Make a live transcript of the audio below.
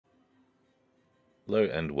Hello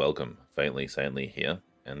and welcome, Faintly Saintly here,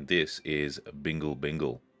 and this is Bingle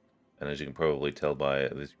Bingle. And as you can probably tell by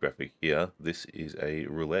this graphic here, this is a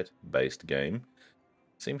roulette-based game.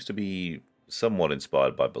 Seems to be somewhat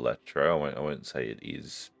inspired by Balatro. I won't say it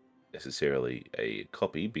is necessarily a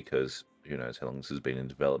copy because who knows how long this has been in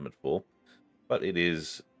development for, but it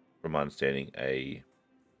is, from my understanding, a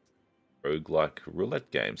roguelike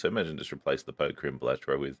roulette game. So imagine just replace the poker in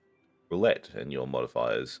Balatro with roulette, and your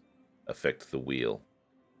modifiers affect the wheel.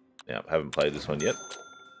 Now, I haven't played this one yet,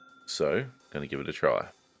 so going to give it a try.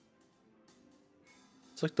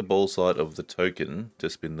 Select the ball side of the token to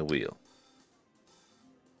spin the wheel.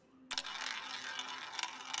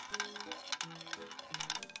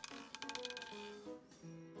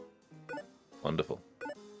 Wonderful.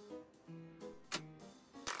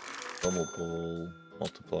 Normal ball,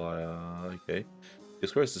 multiplier, okay. Your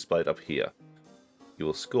score is displayed up here. You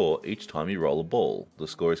will score each time you roll a ball. The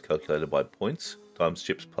score is calculated by points times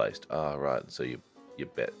chips placed. Ah, right, so you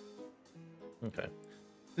bet. Okay.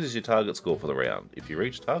 This is your target score for the round. If you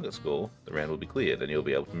reach target score, the round will be cleared and you'll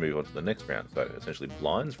be able to move on to the next round. So essentially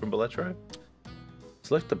blinds from Balatro.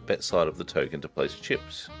 Select the bet side of the token to place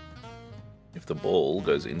chips. If the ball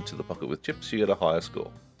goes into the pocket with chips, you get a higher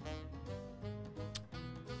score.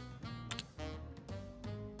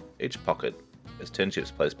 Each pocket has 10 chips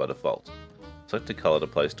placed by default. Select a colour to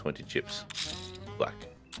place 20 chips. Black.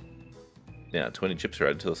 Now 20 chips are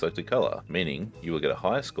added to the selected colour, meaning you will get a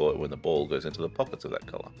higher score when the ball goes into the pockets of that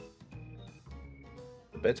colour.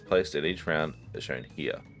 The bets placed at each round are shown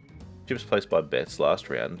here. Chips placed by bets last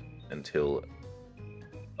until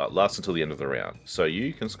the end of the round, so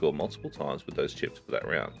you can score multiple times with those chips for that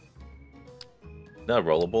round. Now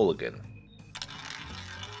roll a ball again.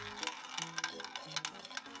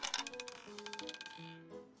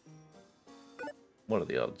 What are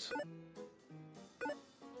the odds?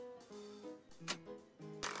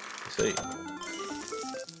 Let's see.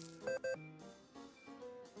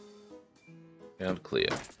 Round clear.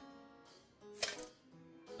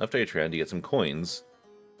 After each round, you get some coins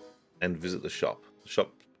and visit the shop.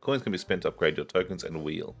 Coins can be spent to upgrade your tokens and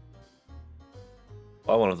wheel.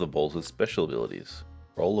 Buy one of the balls with special abilities.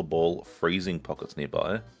 Roll a ball, freezing pockets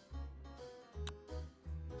nearby.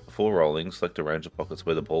 Before rolling, select a range of pockets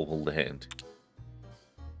where the ball will land.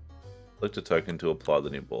 Select a token to apply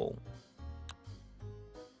the new ball.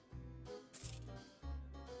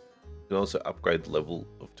 You can also upgrade the level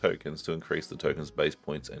of tokens to increase the token's base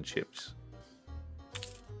points and chips.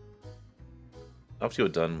 After you're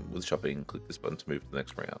done with shopping, click this button to move to the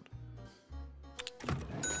next round.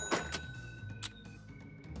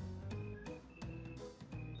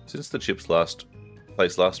 Since the chips placed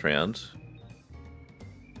last round...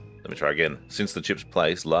 Let me try again. Since the chips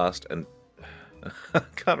placed last and... I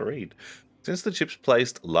can't read. Since the chips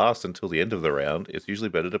placed last until the end of the round, it's usually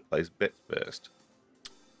better to place bets first.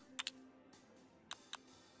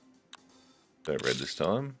 Don't read this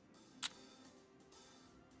time.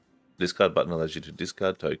 Discard button allows you to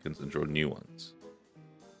discard tokens and draw new ones.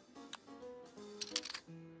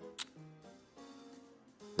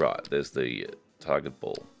 Right, there's the target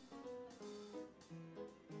ball.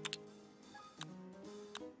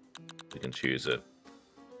 You can choose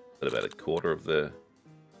about a quarter of the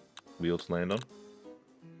wheel to land on.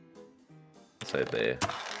 Let's say there.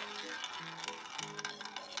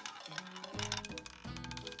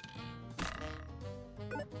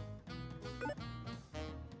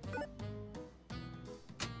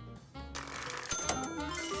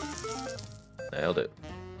 Nailed it.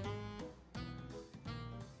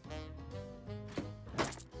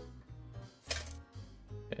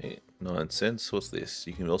 Okay, 9 cents. What's this?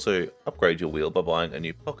 You can also upgrade your wheel by buying a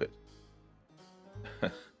new pocket.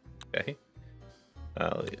 Okay.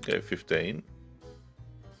 I'll go 15.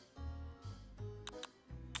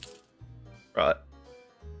 Right.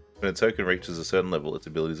 When a token reaches a certain level, its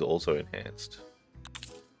abilities are also enhanced.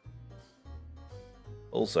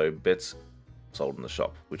 Also, bets sold in the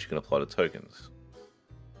shop, which you can apply to tokens.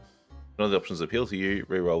 None of the options appeal to you,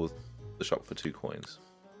 reroll with the shop for 2 coins.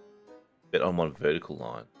 Bet on one vertical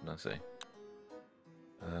line. I see.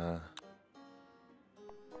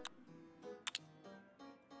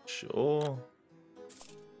 Sure.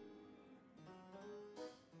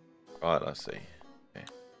 Right, I see. Okay.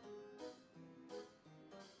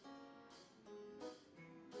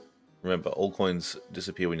 Remember, all coins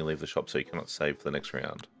disappear when you leave the shop, so you cannot save for the next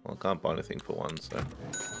round. Well, I can't buy anything for one, so...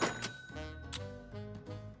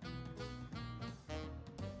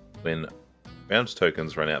 When round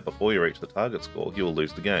tokens run out before you reach the target score, you will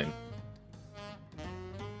lose the game.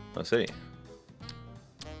 I see.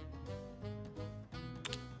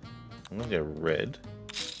 I'm going to go red.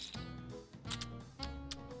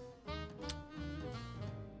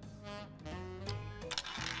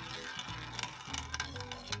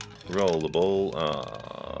 Roll the ball.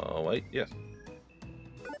 Wait, yes.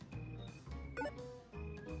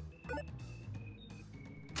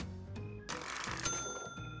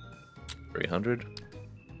 $300.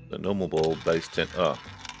 The normal ball, base 10. Oh.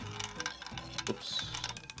 Oops.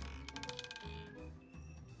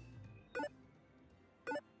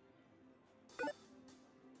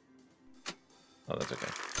 Oh, that's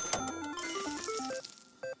okay.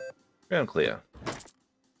 Round clear.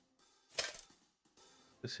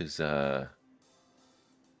 This is,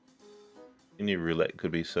 any roulette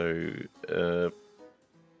could be so,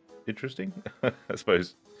 interesting. I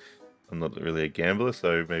suppose I'm not really a gambler,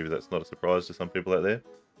 so maybe that's not a surprise to some people out there.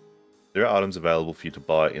 There are items available for you to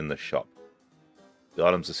buy in the shop. The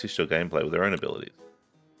items assist your gameplay with their own abilities.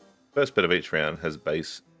 First bet of each round has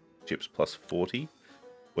base chips plus 40,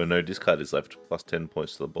 where no discard is left, plus 10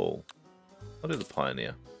 points to the ball. I'll do the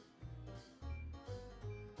Pioneer.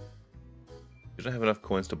 If you don't have enough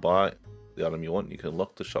coins to buy the item you want, you can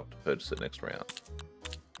lock the shop to purchase it next round.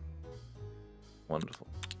 Wonderful.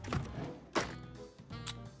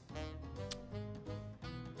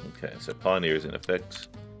 Okay, so Pioneer is in effect.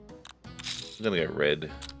 I'm gonna go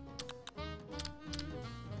red.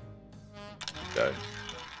 Go.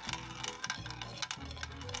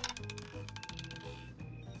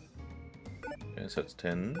 Okay, so it's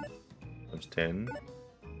 10 times 10.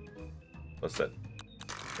 What's that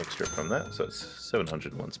extra from that? So it's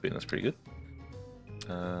 701 spin, that's pretty good.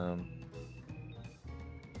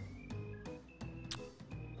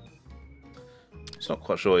 It's not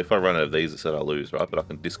quite sure. If I run out of these, it said I'll lose, right? But I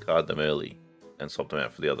can discard them early and swap them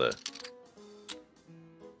out for the other.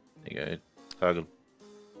 There you go.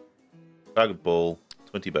 Target ball,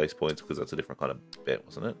 20 base points, because that's a different kind of bet,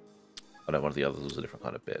 wasn't it? I know one of the others was a different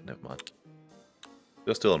kind of bet, never mind.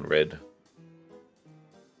 You're still on red.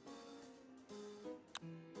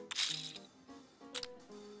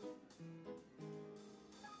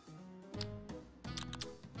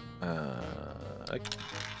 Okay.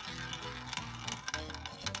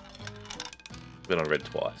 Been on red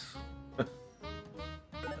twice.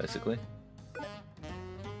 Basically.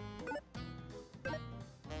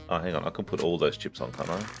 Oh, hang on, I can put all those chips on, can't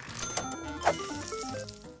I?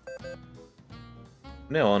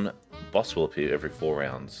 Now on, boss will appear every 4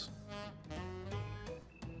 rounds.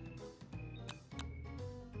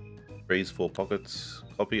 Freeze 4 pockets,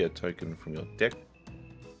 copy a token from your deck,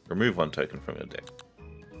 remove 1 token from your deck.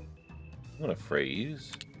 I'm gonna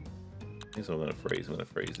freeze. Here's what I'm gonna freeze. I'm gonna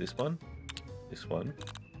freeze this one, this one,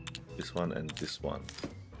 this one, and this one.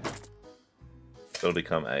 It'll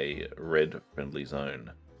become a red friendly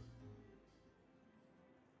zone.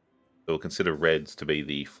 So we'll consider reds to be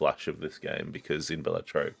the flush of this game because in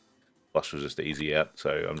Bellatro, flush was just easy out.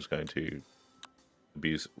 So I'm just going to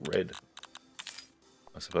abuse red,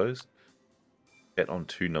 I suppose. Bet on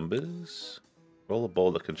 2 numbers. Roll a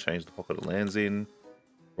ball that can change the pocket it lands in.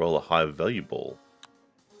 Roll a high value ball.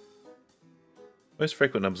 Most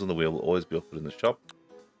frequent numbers on the wheel will always be offered in the shop.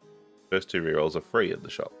 First 2 rerolls are free at the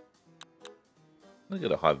shop. I'm gonna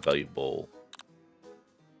get a high value ball.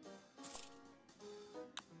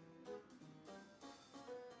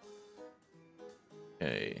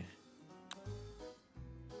 Okay.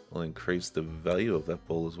 We'll increase the value of that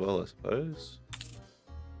ball as well, I suppose.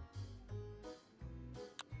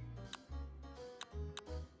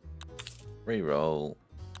 Reroll.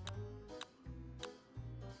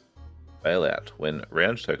 Bailout. When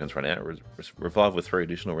round tokens run out, revive with 3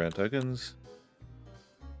 additional round tokens.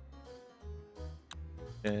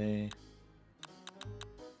 Okay.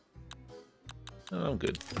 Oh, I'm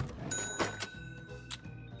good.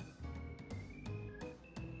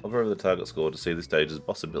 Hover over the target score to see the stage's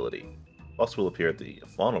boss ability. Boss will appear at the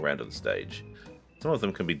final round of the stage. Some of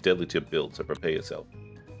them can be deadly to your build, so prepare yourself.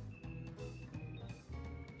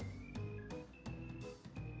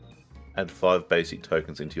 Add 5 basic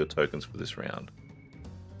tokens into your tokens for this round.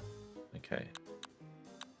 Okay.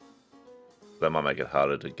 That might make it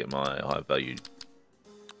harder to get my high value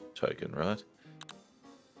token, right?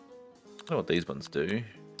 I don't know what these ones do.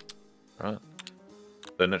 Right.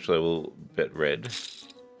 So naturally we'll bet red.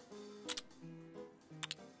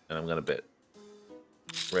 And I'm gonna bet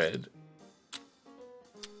red.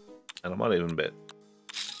 And I might even bet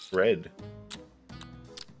red.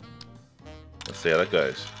 Let's see how that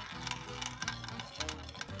goes.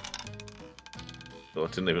 Oh,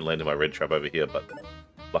 it didn't even land in my red trap over here, but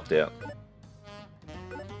lucked out.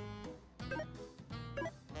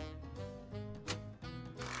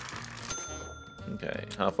 Okay,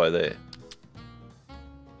 halfway there.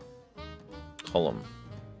 Column.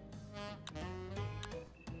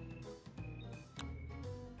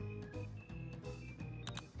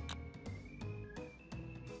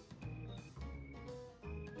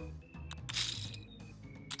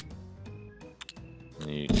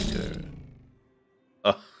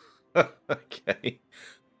 Okay.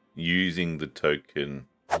 Using the token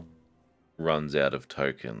runs out of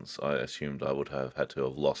tokens. I assumed I would have had to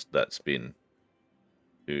have lost that spin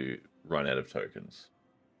to run out of tokens.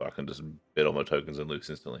 So I can just bet all my tokens and lose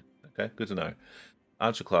instantly. Okay, good to know.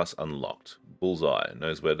 Archer class unlocked. Bullseye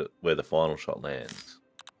knows where the final shot lands.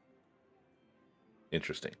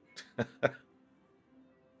 Interesting.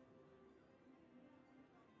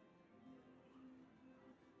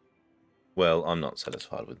 Well, I'm not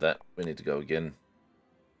satisfied with that. We need to go again.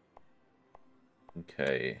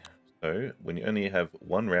 Okay, so when you only have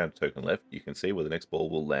one round token left, you can see where the next ball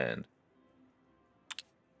will land.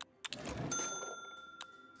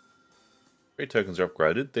 3 tokens are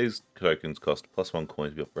upgraded. These tokens cost +1 coin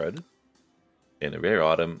to be upgraded. And a rare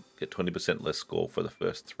item, get 20% less score for the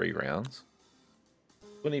first 3 rounds.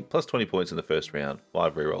 20 points in the first round.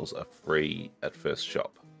 5 rerolls are free at first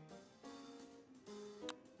shop.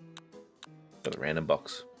 Got a random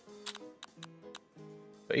box.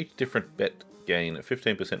 For each different bet, gain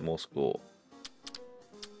 15% more score.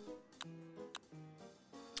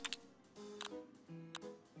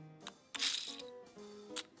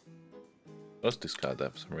 Let's discard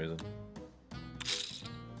that for some reason.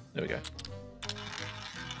 There we go.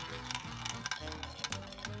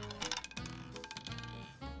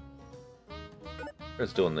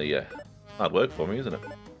 It's doing the hard work for me, isn't it?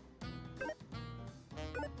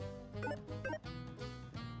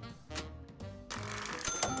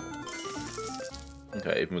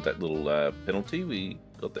 Okay, even with that little penalty, we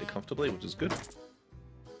got there comfortably, which is good.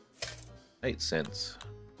 8 cents.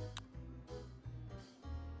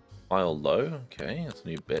 Pile low, okay, that's a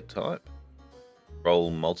new bet type. Roll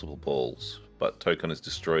multiple balls, but token is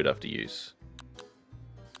destroyed after use.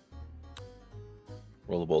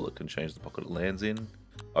 Roll a ball that can change the pocket it lands in.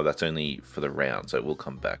 Oh, that's only for the round, so it will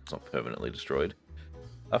come back. It's not permanently destroyed.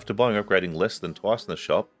 After buying or upgrading less than twice in the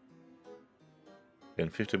shop, gain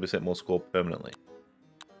 50% more score permanently.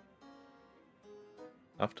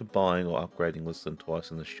 After buying or upgrading less than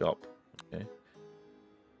twice in the shop. Okay.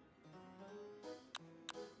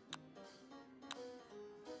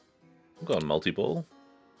 I've got a multi-ball.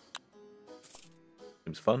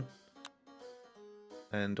 Seems fun.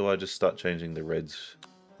 And do I just start changing the reds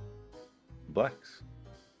to blacks?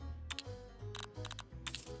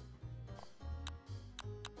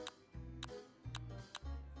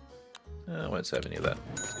 I won't save any of that.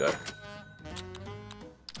 Let's go.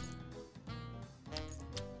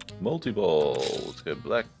 Multi-ball. Let's go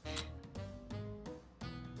black.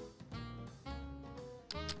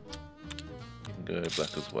 You can go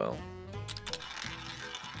black as well.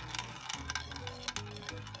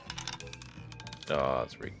 Ah,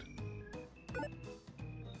 it's rigged.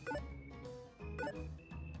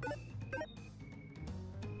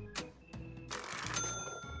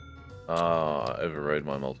 Ah, overrode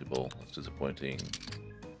my multi-ball. That's disappointing.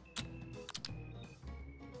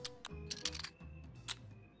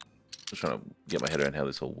 Just trying to get my head around how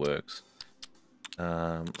this all works.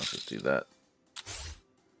 Let's just do that.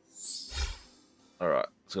 Alright,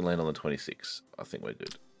 it's going to land on the 26. I think we're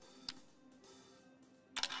good.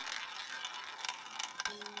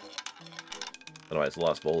 Anyway, it's the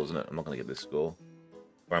last ball, isn't it? I'm not going to get this score.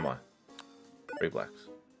 Where am I? 3 blacks.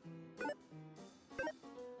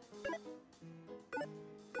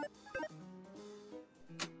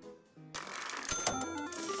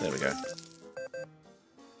 There we go.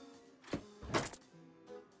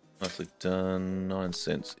 Nicely done. 9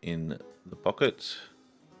 cents in the pocket.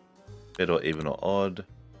 Bet or even or odd.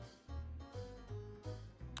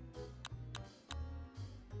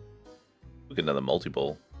 Look at another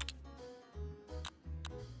multi-ball.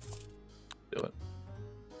 Do it.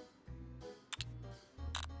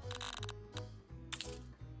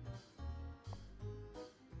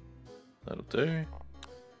 That'll do.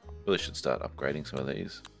 Really should start upgrading some of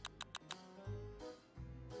these.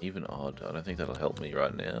 Even odd. I don't think that'll help me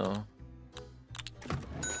right now.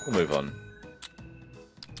 We'll move on.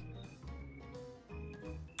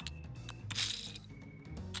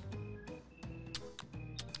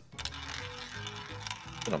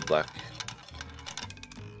 Put on black.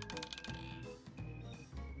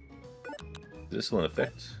 Is this still in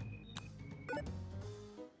effect?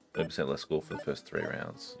 20% less score for the first 3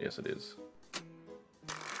 rounds. Yes, it is.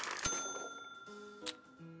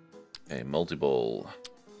 Okay, multi-ball.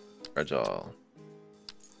 Fragile.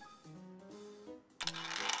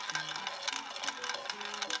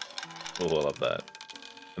 Oh, I love that.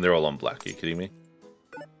 And they're all on black. Are you kidding me?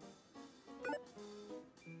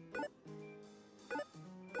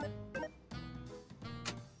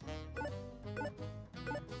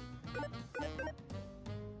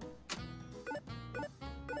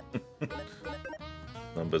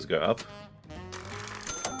 Numbers go up.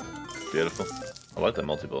 Beautiful. I like that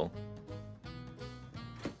multi-ball.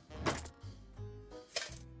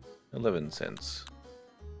 11 cents.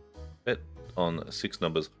 Bet on 6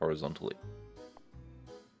 numbers horizontally.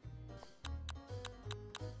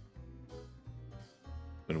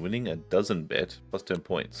 When winning a dozen bet, plus 10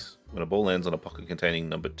 points. When a ball lands on a pocket containing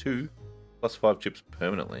number 2, plus 5 chips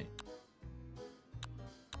permanently.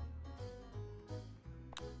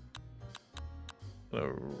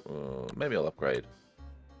 Maybe I'll upgrade.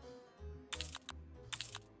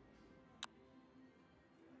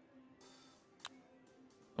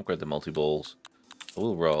 Upgrade the multi-balls. I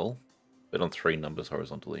will roll. Bet on 3 numbers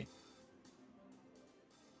horizontally.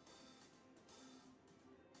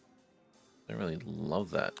 I don't really love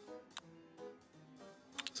that.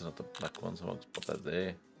 It's not the black one, so I'll just put that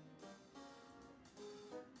there.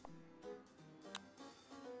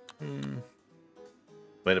 I mean,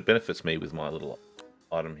 it benefits me with my little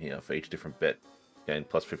item here for each different bet. Gain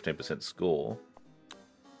plus 15% score.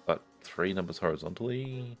 But 3 numbers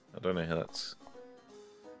horizontally? I don't know how that's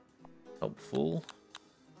helpful.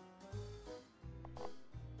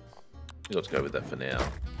 Let's go with that for now.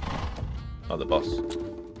 Oh, the boss.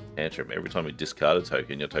 Tantrum. Every time you discard a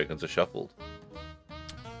token, your tokens are shuffled.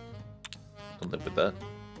 Can live with that.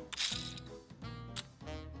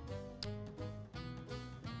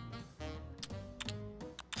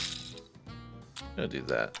 I'm gonna do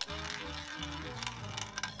that.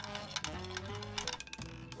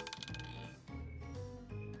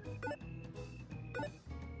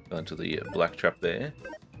 Go into the black trap there.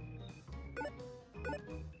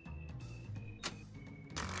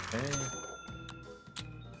 Okay.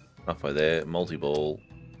 Halfway there, multi-ball.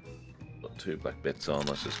 Got 2 black bets on,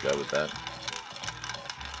 let's just go with that.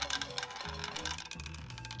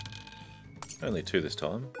 Only 2 this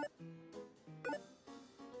time.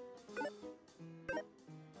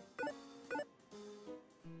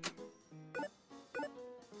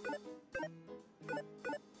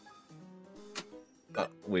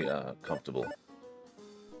 But we are comfortable.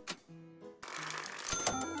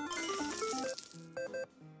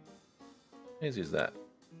 Easy as that.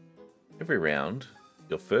 Every round,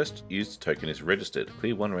 your first used token is registered.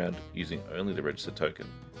 Clear 1 round using only the registered token.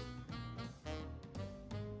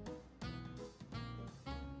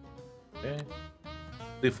 Okay.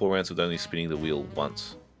 Clear 4 rounds with only spinning the wheel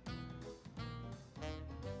once.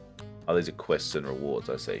 Oh, these are quests and rewards,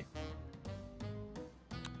 I see.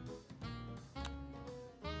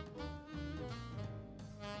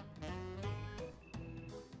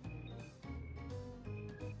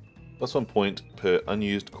 Plus 1 point per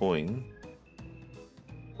unused coin.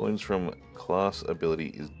 Coins from class ability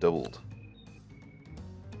is doubled.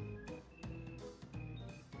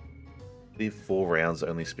 Leave 4 rounds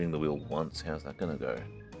only spinning the wheel once. How's that gonna go?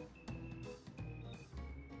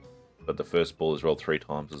 But the first ball is rolled 3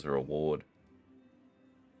 times as a reward.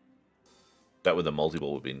 That with a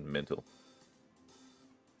multi-ball would be mental.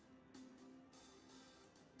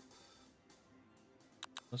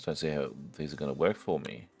 I just don't see how these are gonna work for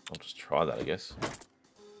me. I'll just try that, I guess.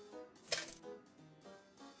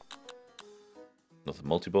 Another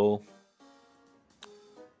multi-ball.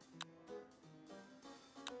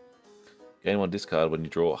 Gain 1 discard when you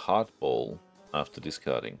draw a heart ball after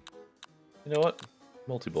discarding. You know what?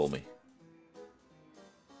 Multi-ball me.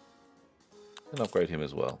 And upgrade him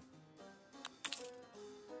as well.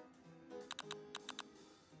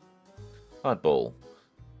 Heart ball.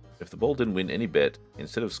 If the ball didn't win any bet,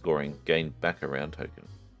 instead of scoring, gain back a round token.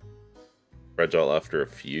 Fragile after a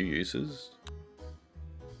few uses.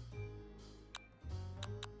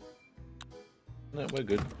 No, we're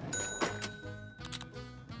good.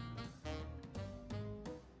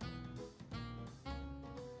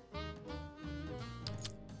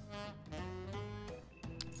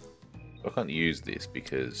 I can't use this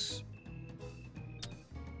because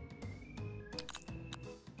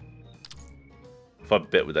if I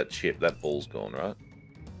bet with that chip, that ball's gone, right?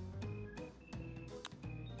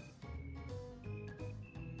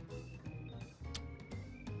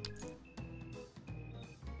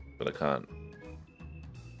 But I can't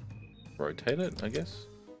rotate it, I guess.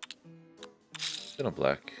 Then a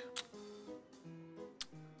black.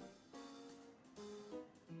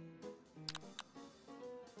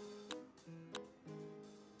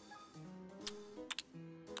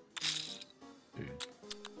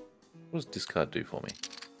 What does discard do for me?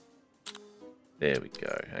 There we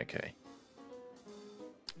go, okay.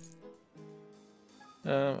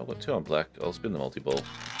 I've got 2 on black, I'll spin the multi-ball.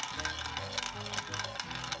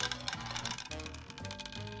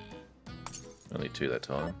 Only 2 that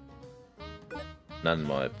time. None in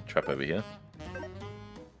my trap over here.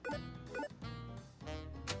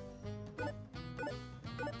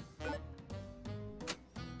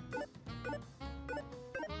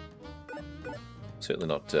 Certainly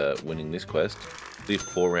not winning this quest. Live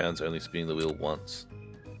 4 rounds, only spinning the wheel once.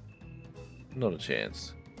 Not a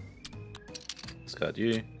chance. Discard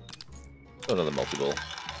you. Got another multi-ball.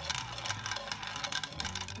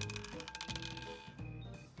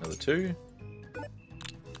 Another 2.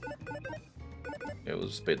 Yeah, we'll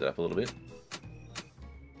just speed that up a little bit.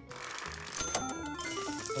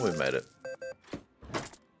 Oh, we've made it.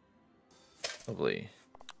 Lovely.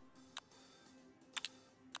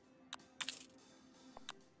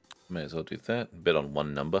 May as well do that. Bet on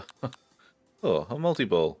one number. Oh, a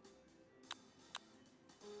multi-ball.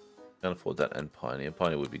 Can't afford that and Pioneer.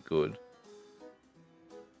 Pioneer would be good.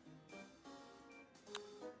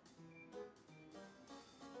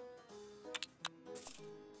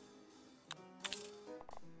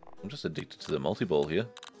 I'm just addicted to the multi-ball here.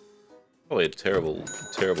 Probably a terrible,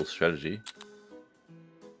 terrible strategy.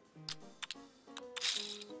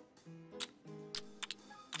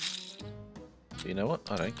 But you know what?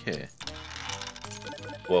 I don't care.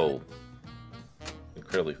 Whoa.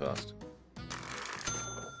 Incredibly fast.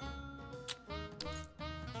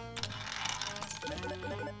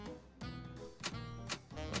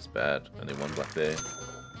 That's bad. Only one black there.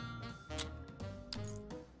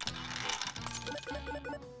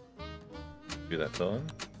 Do that time.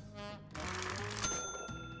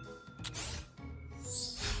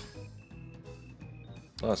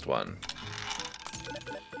 Last one.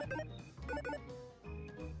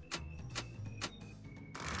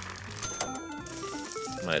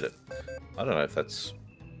 Made it. I don't know if that's...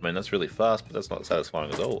 I mean, that's really fast, but that's not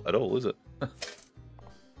satisfying at all, is it?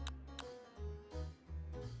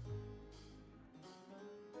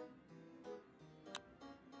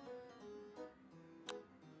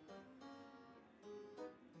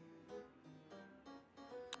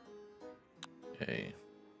 Okay.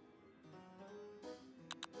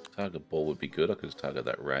 Target ball would be good. I could just target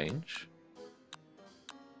that range.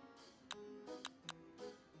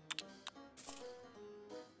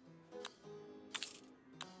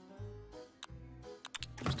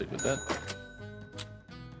 Stick with that.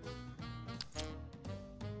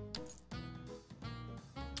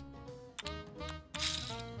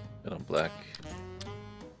 And on black.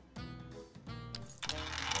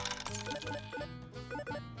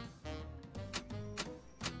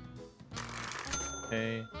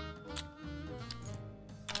 Okay.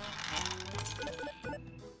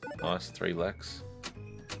 Nice, 3 blacks.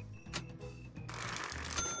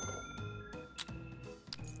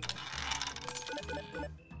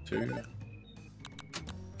 Two.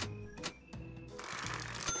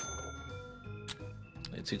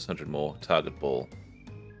 Need 600 more. Target ball.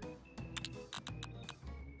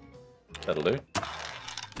 That'll do.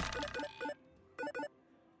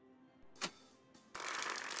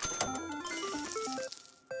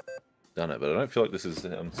 Done it, but I don't feel like this is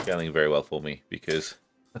scaling very well for me because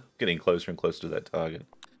I'm getting closer and closer to that target.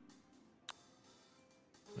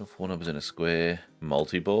 Four numbers in a square.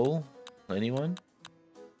 Multi-ball. Anyone?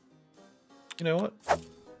 You know what?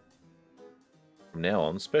 From now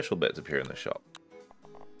on, special bets appear in the shop.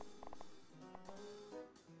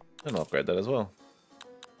 And I'll upgrade that as well.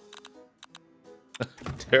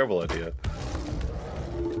 Terrible idea.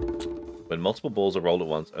 When multiple balls are rolled at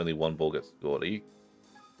once, only one ball gets scored. Are you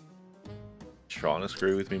trying to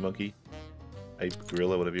screw with me, monkey? Ape,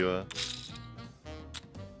 gorilla, whatever you are.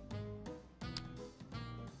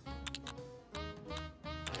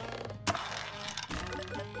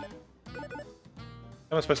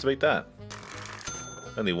 How am I supposed to beat that?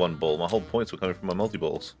 Only one ball. My whole points were coming from my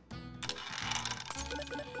multi-balls.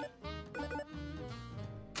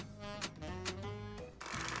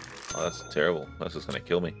 Oh, that's terrible. That's just going to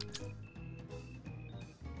kill me.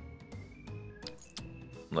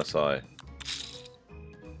 Unless I...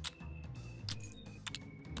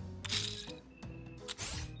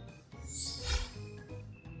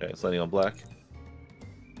 Okay, it's landing on black.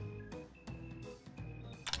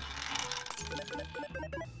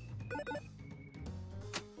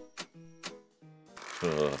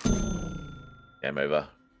 Game over.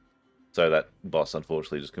 So that boss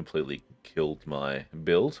unfortunately just completely killed my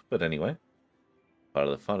build. But anyway, part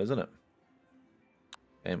of the fun, isn't it?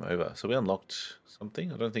 Game over. So we unlocked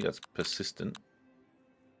something. I don't think that's persistent.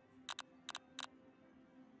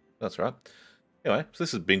 That's right. Anyway, so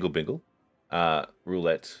this is Bingle Bingle.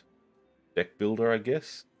 Roulette-Deckbuilder, I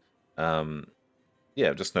guess. Yeah,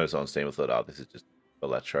 I've just noticed on Steam. I thought, oh, this is just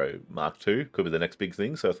Electro Mark II. Could be the next big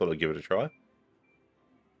thing, so I thought I'd give it a try.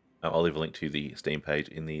 I'll leave a link to the Steam page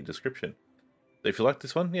in the description. So if you like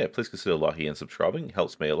this one, yeah, please consider liking and subscribing. It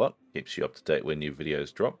helps me a lot. Keeps you up to date when new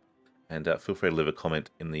videos drop. And feel free to leave a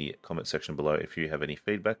comment in the comment section below if you have any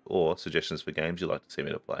feedback or suggestions for games you'd like to see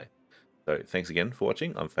me to play. So thanks again for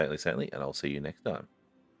watching. I'm Faintly Saintly, and I'll see you next time.